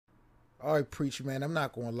All right, preacher man, I'm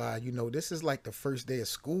not gonna lie. This is like the first day of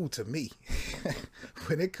school to me.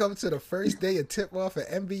 When it comes to the first day of tip off at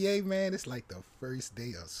NBA, man, it's like the first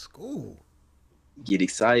day of school. Get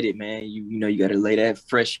excited, man. You gotta lay that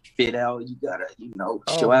fresh fit out. You gotta, Oh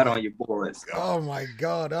show out my, on your boys. oh my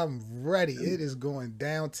God, I'm ready. It is going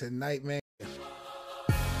down tonight, man.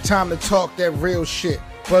 Time to talk that real shit.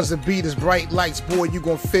 Buzzer beaters, bright lights, boy, you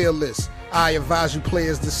gon' feel this. I advise you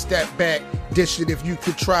players to step back, dish it if you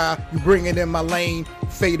could try. You bring it in my lane,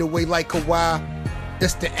 fade away like Kawhi.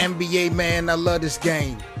 It's the NBA, man, I love this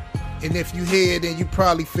game. And if you hear it, then you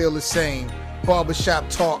probably feel the same. Barbershop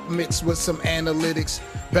talk mixed with some analytics.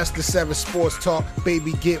 Best of 7 sports talk,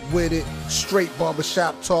 baby, get with it. Straight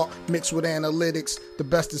barbershop talk mixed with analytics. The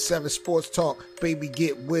best of 7 sports talk, baby,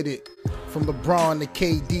 get with it. From LeBron to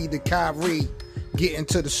KD to Kyrie, get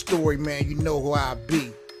into the story, man. You know who I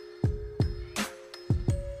be.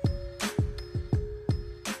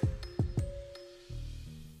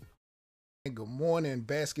 Good morning,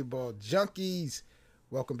 basketball junkies.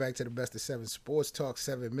 Welcome back to the best of 7 sports talk.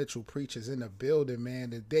 7 Mitchell preachers in the building,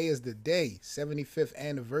 man. Today is the day, 75th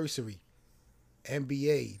anniversary.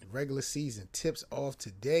 NBA, the regular season tips off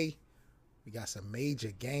today. We got some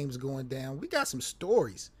major games going down. We got some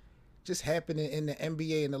stories just happening in the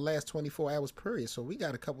NBA in the last 24 hours period. So we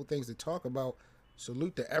got a couple things to talk about.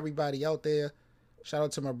 Salute to everybody out there. Shout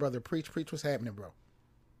out to my brother Preach. Preach, what's happening, bro?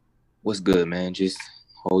 What's good, man? Just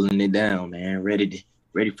holding it down, man. Ready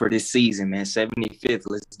for this season, man. 75th.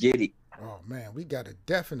 Let's get it. Oh man, we gotta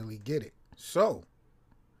definitely get it. So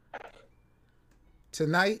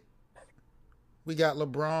tonight we got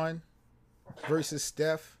LeBron versus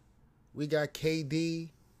Steph. We got KD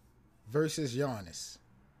versus Giannis.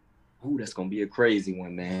 Ooh, that's gonna be a crazy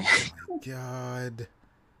one, man. Oh my God.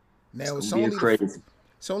 Now It's gonna be a crazy.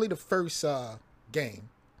 it's only the first game,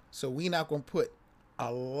 so we not gonna put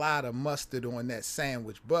a lot of mustard on that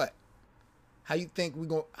sandwich. But how you think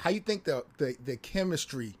the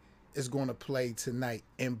chemistry is going to play tonight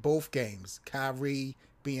in both games? Kyrie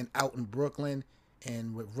being out in Brooklyn,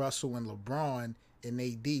 and with Russell and LeBron and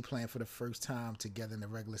AD playing for the first time together in the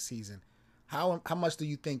regular season. How much do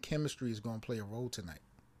you think chemistry is going to play a role tonight?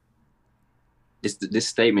 This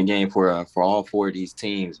statement game for all 4 of these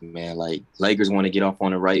teams, man. Like Lakers want to get off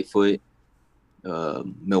on the right foot.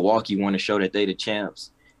 Milwaukee want to show that they the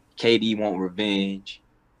champs. KD want revenge.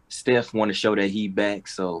 Steph want to show that he back.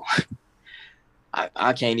 So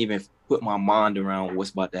I can't even put my mind around what's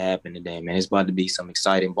about to happen today, man. It's about to be some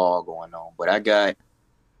exciting ball going on. But I got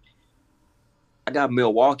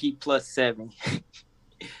Milwaukee +7,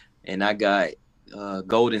 and I got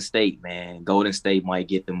Golden State, man. Golden State might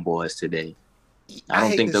get them boys today.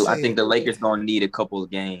 I think the Lakers gonna need a couple of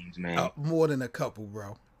games, man. More than a couple,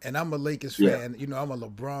 bro. And I'm a Lakers Yeah, fan. I'm a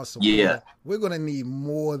LeBron yeah, supporter. We're going to need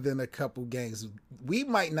more than a couple games. We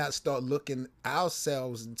might not start looking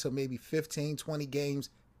ourselves until maybe 15, 20 games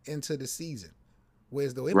into the season.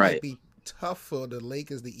 Whereas though it might right. be tough for the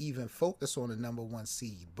Lakers to even focus on the number 1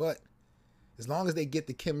 seed. But as long as they get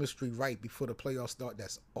the chemistry right before the playoffs start,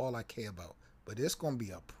 that's all I care about. But it's going to be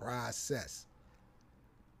a process.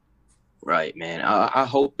 Right, man. I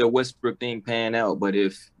hope the Westbrook thing pan out, but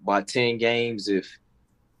if by 10 games, if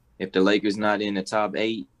the Lakers not in the top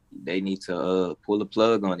 8, they need to pull the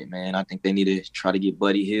plug on it, man. I think they need to try to get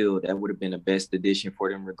Buddy Hield. That would have been the best addition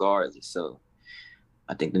for them regardless. So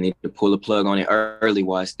I think they need to pull the plug on it early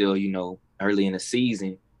while it's still, early in the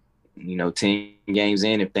season. 10 games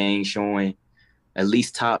in, if they ain't showing at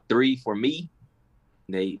least top 3 for me,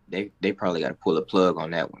 they probably got to pull the plug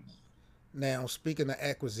on that one. Now, speaking of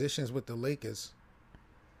acquisitions with the Lakers,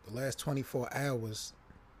 the last 24 hours,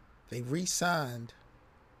 they re-signed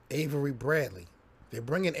Avery Bradley. They're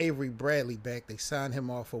bringing Avery Bradley back. They signed him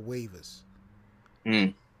off of waivers.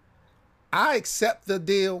 Mm. I accept the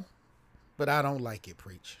deal, but I don't like it,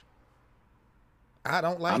 Preach. I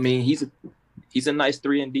don't I like it. mean, he's a nice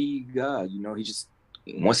 3-and-D guy. He just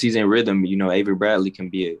once he's in rhythm, Avery Bradley can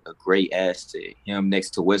be a great asset. Him next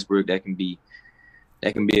to Westbrook, that can be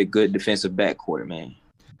a good defensive backcourt, man.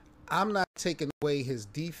 I'm not taking away his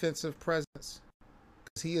defensive presence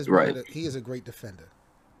because Right, he is a great defender.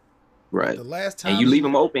 right. The last And time you leave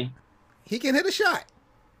him open. he can hit a shot.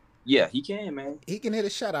 Yeah, he can, man. He can hit a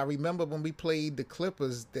shot. I remember when we played the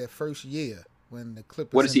Clippers their first year when the What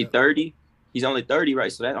Clippers is in he, the 30? He's only 30,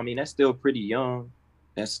 right? So that's still pretty young.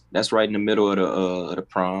 That's right in the middle of the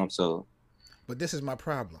prime. So, but this is my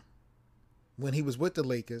problem. When he was with the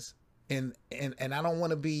Lakers, and I don't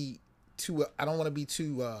want to be too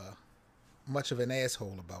much of an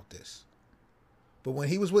asshole about this. But when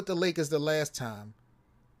he was with the Lakers the last time,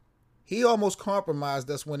 He almost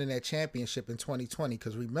compromised us winning that championship in 2020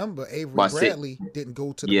 because remember, Avery by Bradley didn't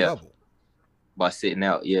go to the yeah, bubble. by sitting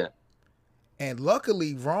out, yeah. And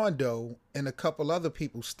luckily, Rondo and a couple other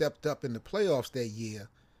people stepped up in the playoffs that year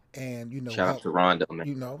and, Shout out helped, to Rondo,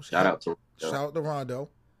 man. Shout help out to Rondo. shout out to Rondo.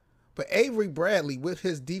 But Avery Bradley, with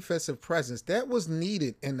his defensive presence, that was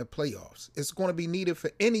needed in the playoffs. It's going to be needed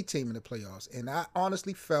for any team in the playoffs. And I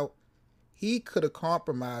honestly felt he could have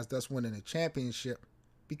compromised us winning the championship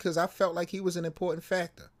because I felt like he was an important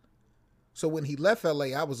factor. So when he left LA,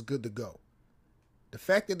 I was good to go. The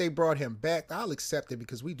fact that they brought him back, I'll accept it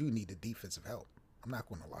because we do need the defensive help. I'm not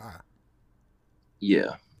going to lie.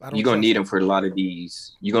 Yeah. You're gonna need him for a lot of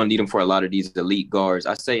these. You're gonna need him for a lot of these elite guards.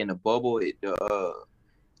 I say in the bubble, it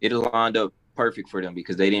lined up perfect for them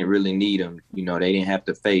because they didn't really need him. They didn't have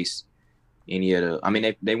to face any of the. I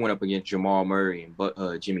mean, they went up against Jamal Murray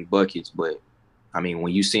and Jimmy Buckets, but I mean,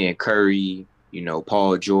 when you seeing Curry,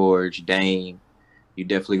 Paul George, Dame, you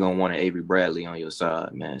definitely gonna want an Avery Bradley on your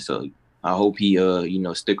side, man. So I hope he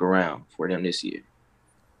stick around for them this year.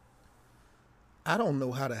 I don't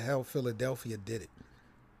know how the hell Philadelphia did it.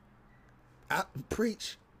 I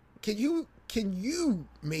preach. Can you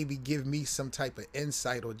maybe give me some type of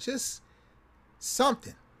insight or just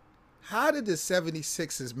something? How did the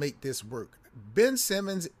 76ers make this work? Ben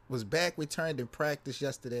Simmons was back returned in practice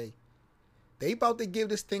yesterday. They about to give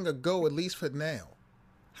this thing a go, at least for now.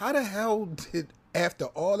 How the hell did, after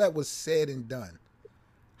all that was said and done,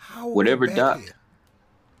 whatever Doc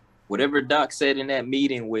said in that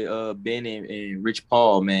meeting with Ben and Rich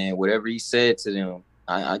Paul, man, whatever he said to them,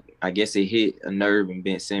 I guess it hit a nerve in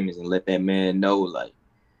Ben Simmons and let that man know, like,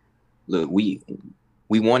 look, we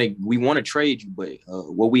want to trade you, but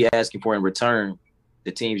what we asking for in return,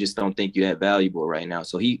 the team just don't think you're that valuable right now.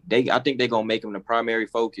 So I think they're gonna make him the primary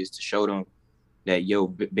focus to show them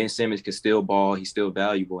that Ben Simmons can still ball, he's still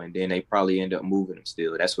valuable, and then they probably end up moving him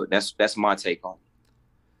still. That's my take on it.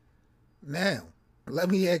 Now,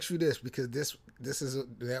 let me ask you this, because this is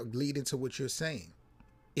leading to what you're saying.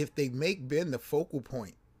 If they make Ben the focal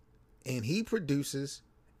point and he produces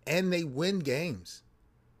and they win games,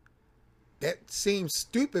 that seems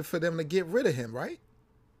stupid for them to get rid of him, right?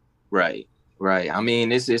 Right. I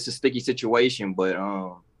mean, it's a sticky situation, but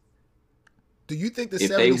do you think the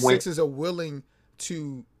 76ers are willing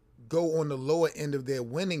to go on the lower end of their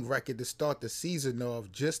winning record to start the season off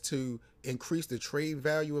just to increase the trade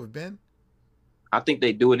value of Ben? I think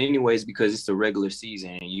they do it anyways because it's the regular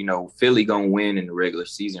season. Philly gonna win in the regular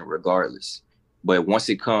season regardless. But once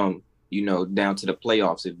it come, down to the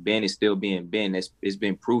playoffs, if Ben is still being Ben, it's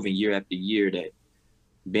been proven year after year that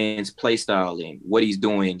Ben's play style and what he's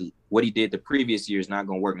doing, what he did the previous year is not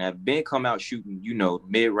gonna work. Now, if Ben come out shooting,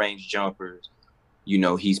 mid-range jumpers,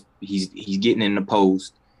 he's getting in the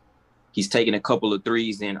post, he's taking a couple of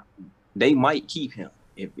threes, then they might keep him.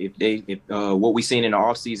 If what we've seen in the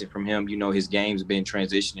offseason from him, his game's been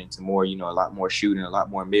transitioning to more, a lot more shooting, a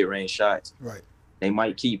lot more mid-range shots. Right. They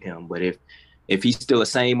might keep him. But if he's still the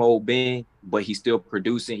same old Ben, but he's still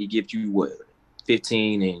producing, he gives you what,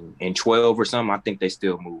 15 and 12 or something, I think they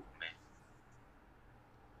still move,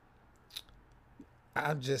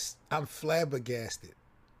 man. I'm flabbergasted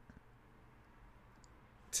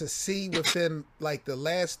to see within like the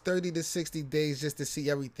last 30 to 60 days, just to see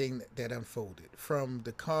everything that unfolded, from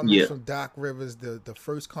the comments from Doc Rivers, the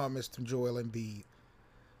first comments from Joel Embiid,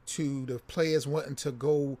 to the players wanting to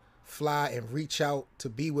go fly and reach out to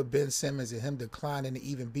be with Ben Simmons and him declining to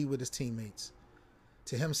even be with his teammates,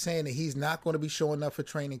 to him saying that he's not going to be showing up for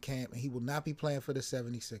training camp and he will not be playing for the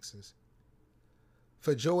 76ers.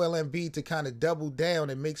 For Joel Embiid to kind of double down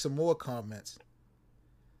and make some more comments,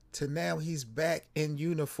 to now he's back in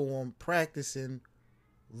uniform, practicing,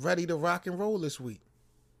 ready to rock and roll this week.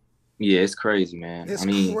 Yeah, it's crazy, man. It's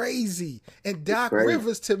crazy. And Doc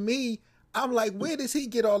Rivers, to me, I'm like, where does he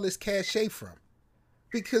get all this cachet from?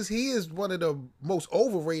 Because he is one of the most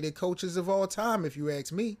overrated coaches of all time, if you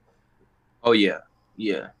ask me. Oh, yeah.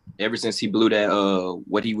 Yeah. Ever since he blew that,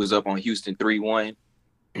 what he was up on Houston 3-1,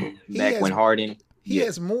 when Harden. He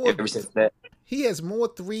has more. Ever since that. He has more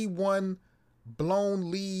 3-1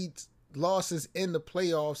 blown leads, losses in the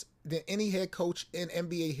playoffs than any head coach in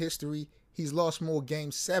NBA history. He's lost more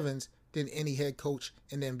game sevens than any head coach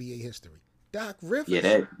in NBA history. Doc Rivers.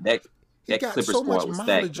 Yeah, he got Clippers so much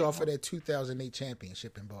mileage stacked, off of that 2008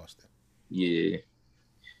 championship in Boston. Yeah.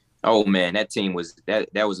 Oh man, that team was that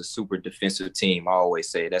was a super defensive team. I always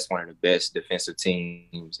say that's one of the best defensive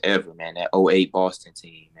teams ever, man. That 08 Boston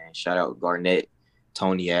team, man. Shout out Garnett,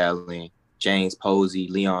 Tony Allen, James Posey,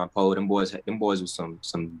 Leon Poe. Them boys were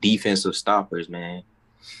some defensive stoppers, man.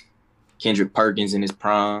 Kendrick Perkins in his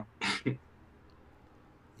prime.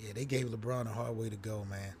 Yeah, they gave LeBron a hard way to go,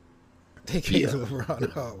 man. They gave Yeah. LeBron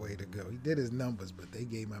a hard way to go. He did his numbers, but they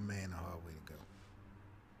gave my man a hard way to go.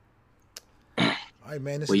 All right,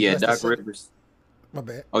 man. This But is yeah, best of Doc seven. Rivers. My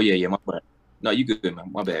bad. Oh yeah, my bad. No, you good,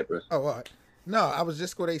 man. My bad, bro. Oh, all right. No, I was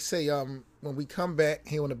just going to say, when we come back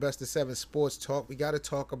here on the Best of Seven Sports Talk, we got to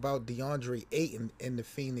talk about DeAndre Ayton and the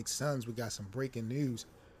Phoenix Suns. We got some breaking news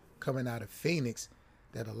coming out of Phoenix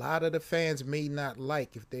that a lot of the fans may not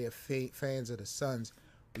like if they are fans of the Suns.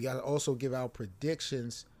 We got to also give our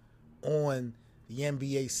predictions on the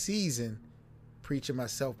NBA season. Preaching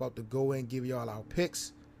myself about to go in, give y'all our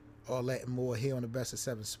picks. All that and more here on the Best of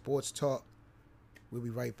Seven Sports Talk. We'll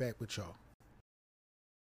be right back with y'all.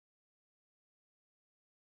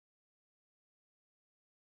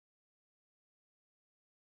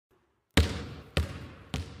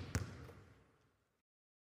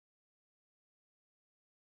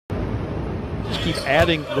 Just keep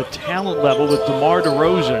adding the talent level with DeMar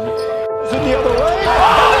DeRozan. It's in the other way.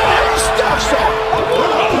 Oh, he stuffs it.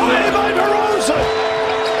 Oh, made by DeRozan.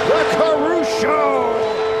 The Caruso.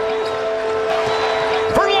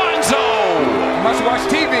 For Lonzo. Must watch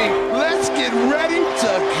TV. Let's get ready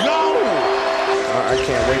to go. I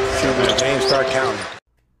can't wait to see the game start counting.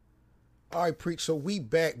 All right, Preach. So we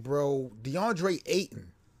back, bro. DeAndre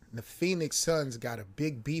Ayton, the Phoenix Suns got a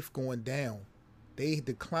big beef going down. They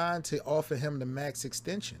declined to offer him the max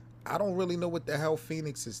extension. I don't really know what the hell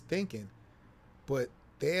Phoenix is thinking, but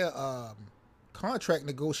their contract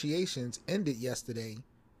negotiations ended yesterday,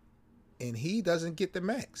 and he doesn't get the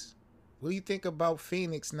max. What do you think about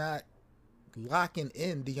Phoenix not locking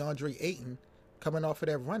in DeAndre Ayton coming off of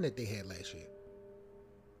that run that they had last year?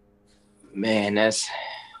 Man,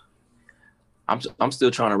 I'm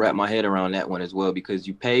still trying to wrap my head around that one as well, because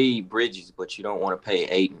you pay Bridges, but you don't want to pay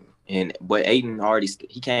Ayton. But Ayton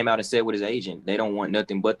he came out and said with his agent, they don't want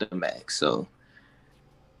nothing but the max. So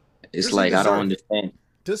it's like, I don't understand.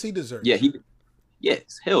 Does he deserve Yeah, it?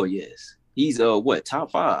 Yes, hell yes. He's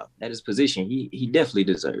top 5 at his position. He definitely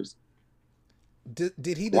deserves it.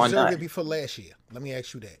 Did he deserve it before last year? Let me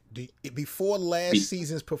ask you that. Before last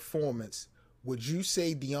season's performance, would you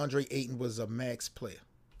say DeAndre Ayton was a max player?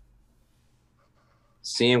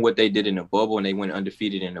 Seeing what they did in the bubble and they went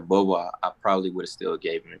undefeated in the bubble, I probably would have still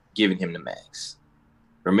given him the max.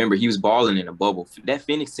 Remember, he was balling in the bubble. That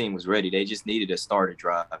Phoenix team was ready. They just needed a starter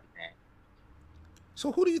drive, man.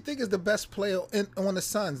 So who do you think is the best player on the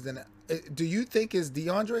Suns then? Do you think it's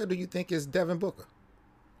DeAndre or do you think it's Devin Booker?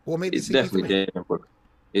 Or maybe it's definitely Devin Booker.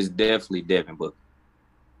 It's definitely Devin Booker.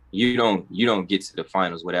 You don't get to the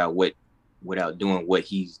finals without doing what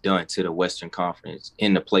he's done to the Western Conference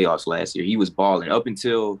in the playoffs last year. He was balling up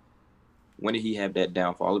until, when did he have that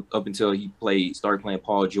downfall? Up until he started playing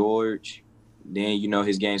Paul George. Then,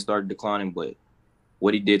 his game started declining. But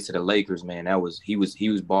what he did to the Lakers, man, he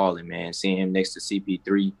was balling, man. Seeing him next to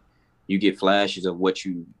CP3, you get flashes of what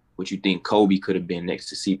you think Kobe could have been next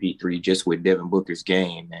to CP3 just with Devin Booker's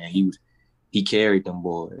game, man. He carried them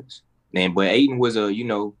boys. Man, but Ayton was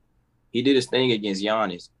he did his thing against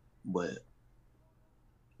Giannis, but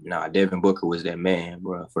Devin Booker was that man,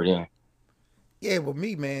 bro, for them. Yeah, well,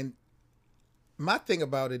 me, man, my thing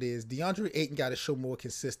about it is DeAndre Ayton got to show more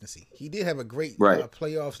consistency. He did have a great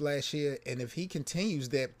playoffs last year, and if he continues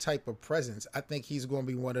that type of presence, I think he's going to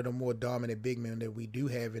be one of the more dominant big men that we do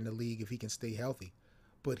have in the league if he can stay healthy.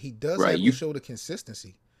 But he does have to show the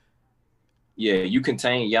consistency. Yeah, you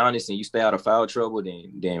contain Giannis and you stay out of foul trouble,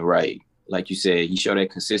 then right. Like you said, he showed that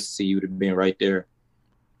consistency, you would have been right there.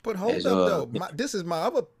 But hold up, though. This is my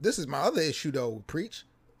other issue, though, Preach.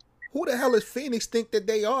 Who the hell is Phoenix think that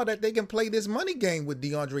they are, that they can play this money game with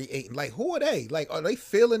DeAndre Ayton? Like, who are they? Like, are they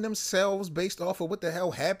feeling themselves based off of what the hell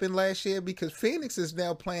happened last year? Because Phoenix is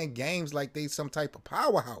now playing games like they some type of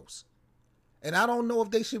powerhouse. And I don't know if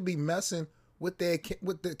they should be messing with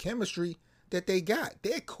the chemistry that they got.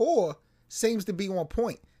 Their core seems to be on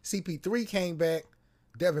point. CP3 came back.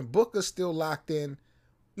 Devin Booker's still locked in.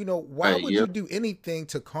 Why would you do anything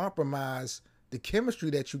to compromise the chemistry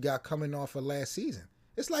that you got coming off of last season?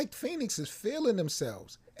 It's like Phoenix is feeling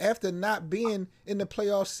themselves after not being in the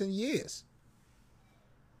playoffs in years.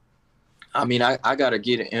 I mean, I gotta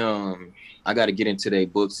get into their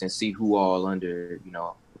books and see who all under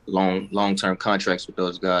long-term contracts with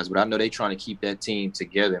those guys. But I know they trying to keep that team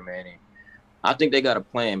together, man. And I think they got a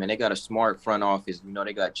plan, man. They got a smart front office.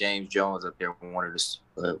 They got James Jones up there, one of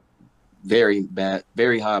the very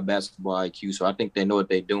high basketball IQ. So I think they know what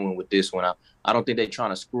they're doing with this one. I don't think they're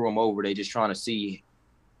trying to screw them over. They just trying to see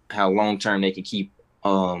how long-term they can keep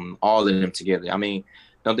all of them together. I mean,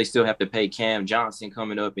 don't they still have to pay Cam Johnson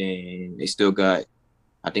coming up, and they still got,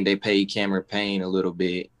 I think they paid Cameron Payne a little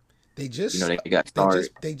bit. They just, they got stars.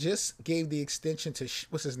 they just gave the extension to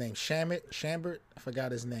what's his name, Shambert. I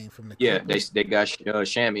forgot his name from the Yeah, Clippers. they got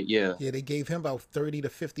Shamit. Yeah, Yeah, they gave him about 30 to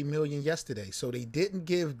 50 million yesterday. So they didn't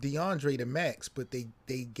give DeAndre the max, but they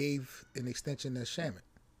gave an extension to Shamit.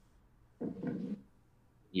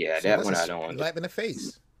 yeah, So that one that's I don't a understand. slap in the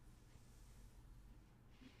face.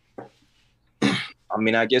 I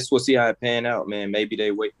mean, I guess we'll see how it pan out, man. Maybe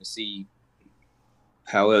they wait to see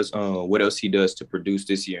how else, what else he does to produce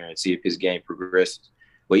this year and see if his game progresses.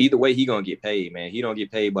 But either way, he gonna get paid, man. He don't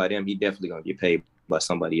get paid by them. He definitely gonna get paid by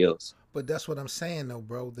somebody else. But that's what I'm saying, though,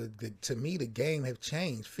 bro. To me, the game have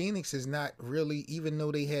changed. Phoenix is not really, even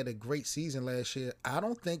though they had a great season last year, I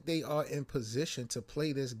don't think they are in position to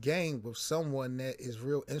play this game with someone that is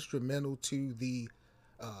real instrumental to the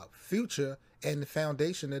future and the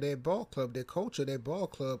foundation of their ball club, their culture, their ball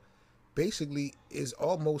club. Basically, is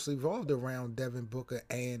almost evolved around Devin Booker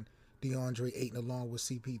and DeAndre Ayton along with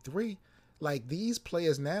CP3. Like, these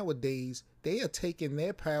players nowadays, they are taking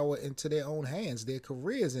their power into their own hands, their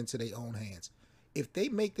careers into their own hands. If they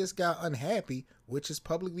make this guy unhappy, which is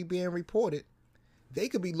publicly being reported, they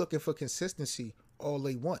could be looking for consistency all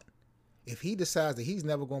they want. If he decides that he's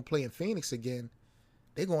never going to play in Phoenix again,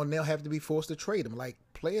 they're going to now have to be forced to trade him. Like,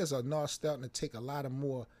 players are now starting to take a lot of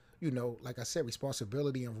more, like I said,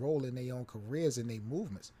 responsibility and role in their own careers and their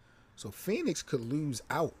movements. So Phoenix could lose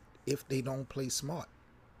out if they don't play smart.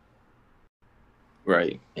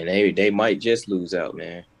 Right, and they might just lose out,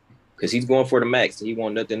 man, because he's going for the max. He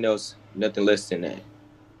want nothing else, nothing less than that.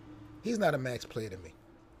 He's not a max player to me.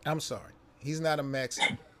 I'm sorry, he's not a max.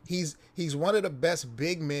 He's one of the best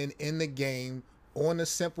big men in the game. On the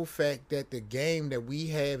simple fact that the game that we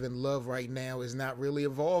have and love right now is not really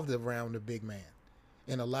evolved around the big man,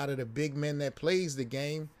 and a lot of the big men that plays the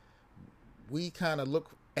game, we kind of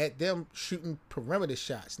look at them shooting perimeter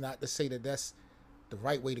shots. Not to say that that's the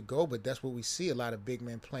right way to go, but that's what we see a lot of big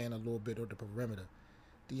men playing a little bit of the perimeter.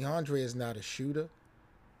 DeAndre is not a shooter.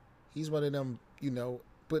 He's one of them,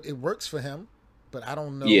 but it works for him. But I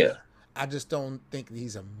don't know. Yeah. I just don't think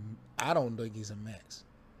I don't think he's a max.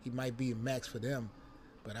 He might be a max for them,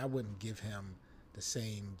 but I wouldn't give him the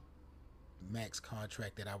same max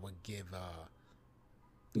contract that I would give.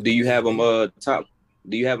 Do you have him top?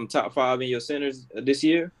 Do you have him top 5 in your centers this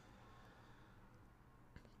year?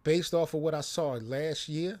 Based off of what I saw last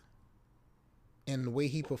year and the way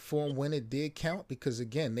he performed when it did count, because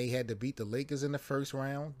again, they had to beat the Lakers in the first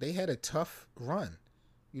round. They had a tough run.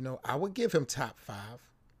 I would give him top 5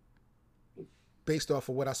 based off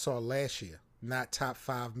of what I saw last year. Not top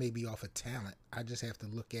 5 maybe off of talent. I just have to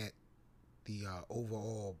look at the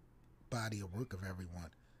overall body of work of everyone,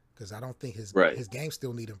 because I don't think his game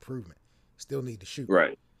still need improvement. Still need to shoot.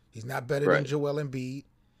 Right. He's not better than Joel Embiid.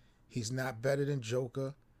 He's not better than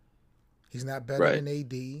Joker. He's not better than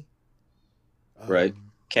AD. Right.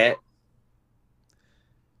 Cat.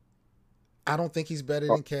 I don't think he's better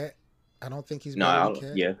than Cat. I don't think he's better than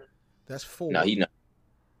Cat. Yeah. That's 4. No, he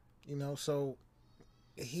not. So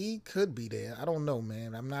he could be there. I don't know,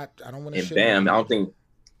 man. I don't want to. And Bam,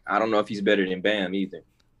 I don't know if he's better than Bam either.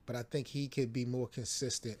 But I think he could be more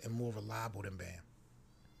consistent and more reliable than Bam.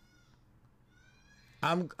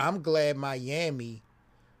 I'm glad Miami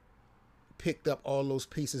picked up all those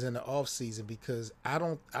pieces in the offseason, because I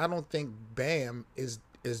don't think Bam is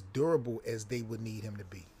as durable as they would need him to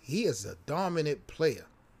be. He is a dominant player.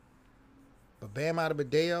 But Bam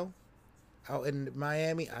Adebayo out in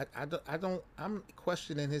Miami, I'm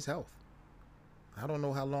questioning his health. I don't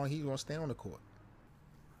know how long he's going to stay on the court.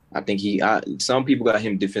 I think some people got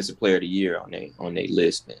him Defensive Player of the Year on their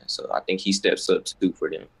list, man. So I think he steps up too for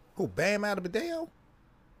them. Who, Bam Adebayo?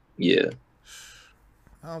 Yeah.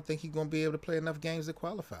 I don't think he's going to be able to play enough games to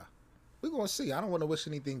qualify. We're going to see. I don't want to wish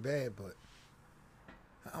anything bad, but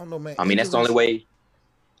I don't know, man. I mean, that's the only way.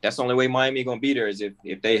 That's the only way Miami going to be there is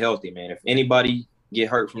if they healthy, man. If anybody get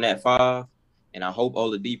hurt from that 5, and I hope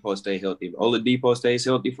Oladipo stay healthy. If Oladipo stays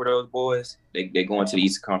healthy for those boys, they going to the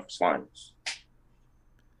Eastern Conference Finals.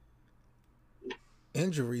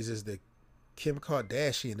 Injuries is the Kim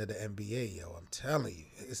Kardashian of the NBA, yo. I'm telling you,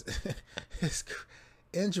 it's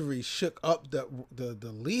injuries shook up the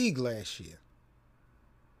league last year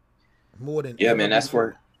more than man. That's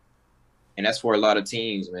for a lot of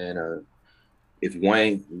teams, man. If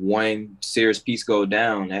one serious piece go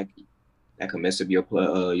down, that can mess up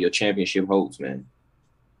your championship hopes, man.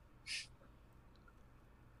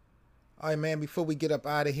 All right, man, before we get up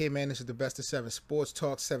out of here, man, this is the Best of 7 Sports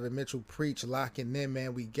Talk. 7 Mitchell Preach, locking in,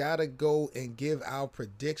 man. We got to go and give our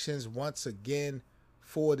predictions once again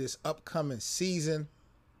for this upcoming season.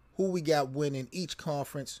 Who we got winning each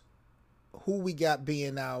conference, who we got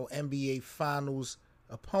being our NBA Finals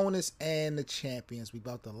opponents and the champions. We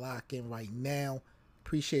about to lock in right now.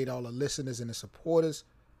 Appreciate all the listeners and the supporters.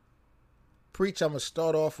 Preach, I'm going to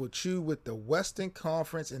start off with you with the Western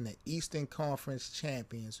Conference and the Eastern Conference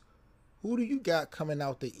champions. Who do you got coming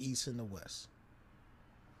out the East and the West?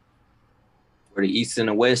 For the East and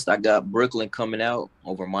the West, I got Brooklyn coming out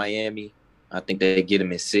over Miami. I think they get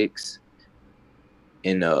them in 6.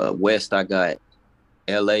 In the West, I got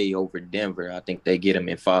LA over Denver. I think they get them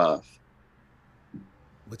in 5.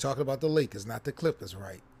 We're talking about the Lakers, not the Clippers,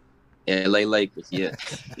 right? LA Lakers, yeah.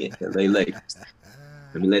 Yeah, LA Lakers.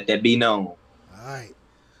 Let me let that be known. All right.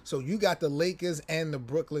 So you got the Lakers and the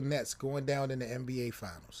Brooklyn Nets going down in the NBA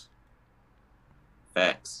Finals.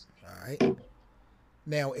 Facts. All right.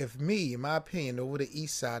 Now, if me, in my opinion, over the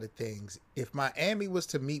East side of things, if Miami was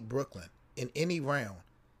to meet Brooklyn in any round,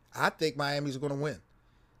 I think Miami's going to win.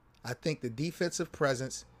 I think the defensive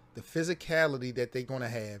presence, the physicality that they're going to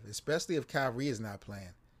have, especially if Kyrie is not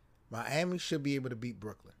playing, Miami should be able to beat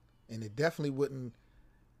Brooklyn. And it definitely wouldn't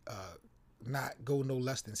not go no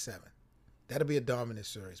less than 7. That'll be a dominant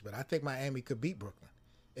series. But I think Miami could beat Brooklyn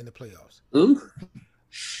in the playoffs. Ooh.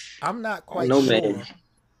 I'm not quite sure. Man.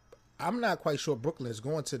 I'm not quite sure Brooklyn is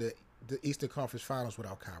going to the Eastern Conference Finals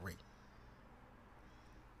without Kyrie.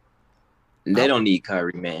 They don't need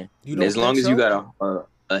Kyrie, man. As long as you got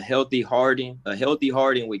a healthy Harden, with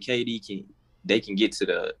KD, they can get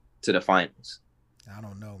to the finals. I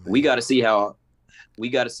don't know, man. We got to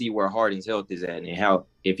see where Harden's health is at and how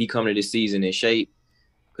if he come to this season in shape,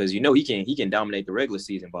 because he can dominate the regular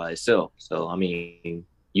season by himself. So I mean,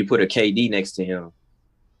 you put a KD next to him,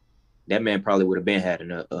 that man probably would have been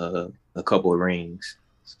having a couple of rings.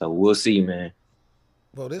 So we'll see, man.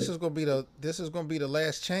 Well, this is gonna be the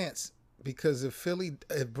last chance, because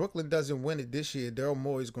if Brooklyn doesn't win it this year, Daryl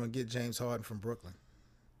Morey's gonna get James Harden from Brooklyn.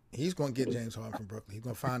 He's gonna get James Harden from Brooklyn. He's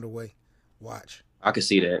gonna find a way. Watch. I can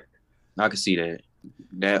see that.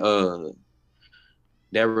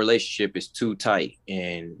 That relationship is too tight,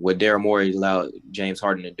 and what Daryl Morey allowed James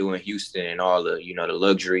Harden to do in Houston and all the the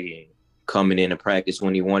luxury and coming into practice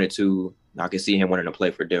when he wanted to, I can see him wanting to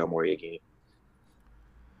play for Daryl Morey again.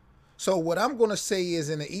 So what I'm going to say is,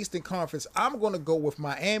 in the Eastern Conference, I'm going to go with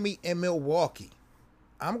Miami and Milwaukee.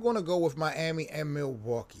 I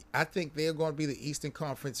think they're going to be the Eastern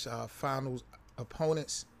Conference Finals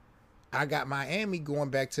opponents. I got Miami going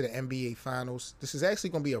back to the NBA Finals. This is actually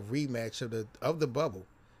going to be a rematch of the bubble.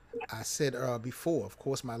 I said before, of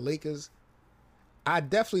course, my Lakers. I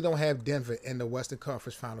definitely don't have Denver in the Western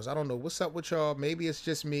Conference Finals. I don't know what's up with y'all. Maybe it's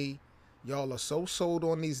just me. Y'all are so sold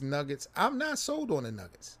on these Nuggets. I'm not sold on the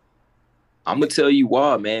Nuggets. I'm gonna tell you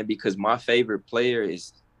why, man. Because my favorite player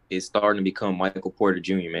is starting to become Michael Porter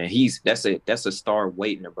Jr. Man, that's a star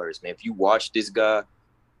waiting to burst, man. If you watch this guy,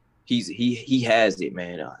 he has it,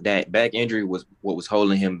 man. That back injury was what was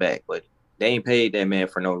holding him back, but they ain't paid that man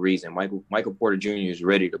for no reason. Michael Porter Jr. is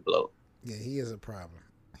ready to blow. Yeah, he is a problem.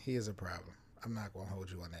 I'm not going to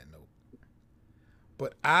hold you on that note.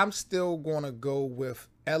 But I'm still going to go with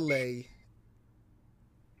LA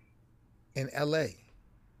and LA.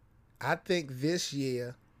 I think this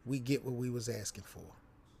year we get what we was asking for.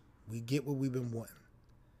 We get what we've been wanting.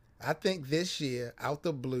 I think this year, out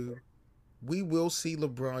the blue, we will see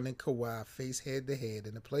LeBron and Kawhi face head-to-head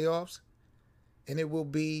in the playoffs, and it will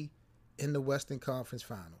be in the Western Conference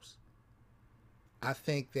Finals. I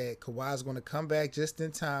think that Kawhi's going to come back just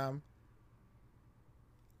in time.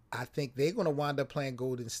 I think they're going to wind up playing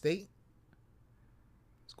Golden State.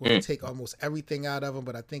 It's going to take almost everything out of them,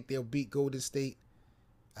 but I think they'll beat Golden State.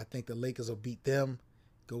 I think the Lakers will beat them,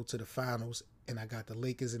 go to the finals, and I got the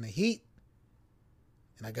Lakers in the Heat,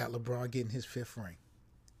 and I got LeBron getting his 5th ring.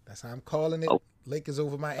 That's how I'm calling it. Oh. Lakers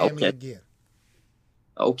over Miami again.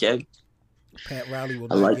 Okay. Pat Riley will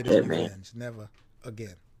not get his revenge. Never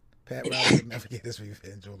again. Pat Riley will never get his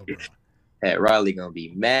revenge on LeBron. Pat Riley gonna be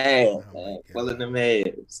mad, man. Pulling them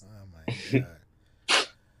heads. Oh my God.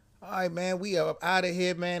 All right, man. We are out of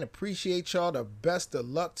here, man. Appreciate y'all. The best of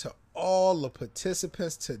luck to all the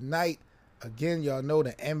participants tonight. Again, y'all know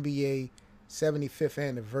the NBA 75th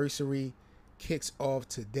anniversary kicks off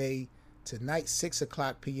today. Tonight, 6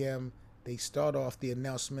 o'clock p.m., they start off the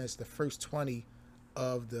announcements, the first 20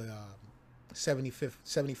 of the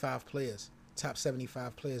 75 players, top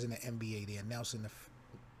 75 players in the NBA.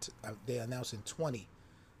 They're announcing 20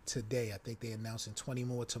 today. I think they're announcing 20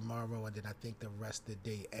 more tomorrow, and then I think the rest the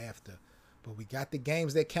day after. But we got the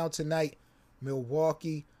games that count tonight.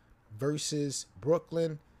 Milwaukee versus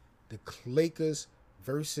Brooklyn. The Lakers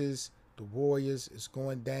versus the Warriors is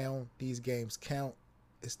going down. These games count.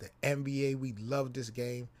 It's the NBA. We love this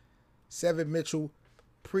game. Seven Mitchell,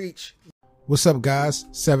 preach. What's up, guys?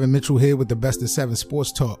 7 Mitchell here with the Best of 7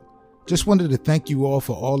 Sports Talk. Just wanted to thank you all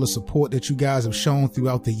for all the support that you guys have shown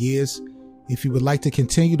throughout the years. If you would like to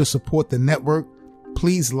continue to support the network,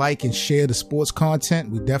 please like and share the sports content.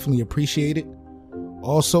 We definitely appreciate it.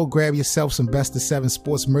 Also, grab yourself some Best of 7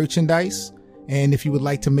 Sports merchandise. And if you would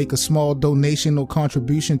like to make a small donation or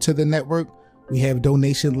contribution to the network, we have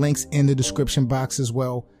donation links in the description box as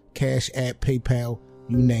well. Cash App, PayPal,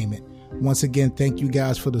 you name it. Once again, thank you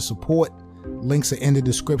guys for the support. Links are in the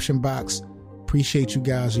description box. Appreciate you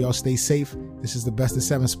guys. Y'all stay safe. This is the Best of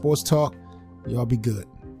 7 Sports Talk. Y'all be good.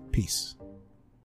 Peace.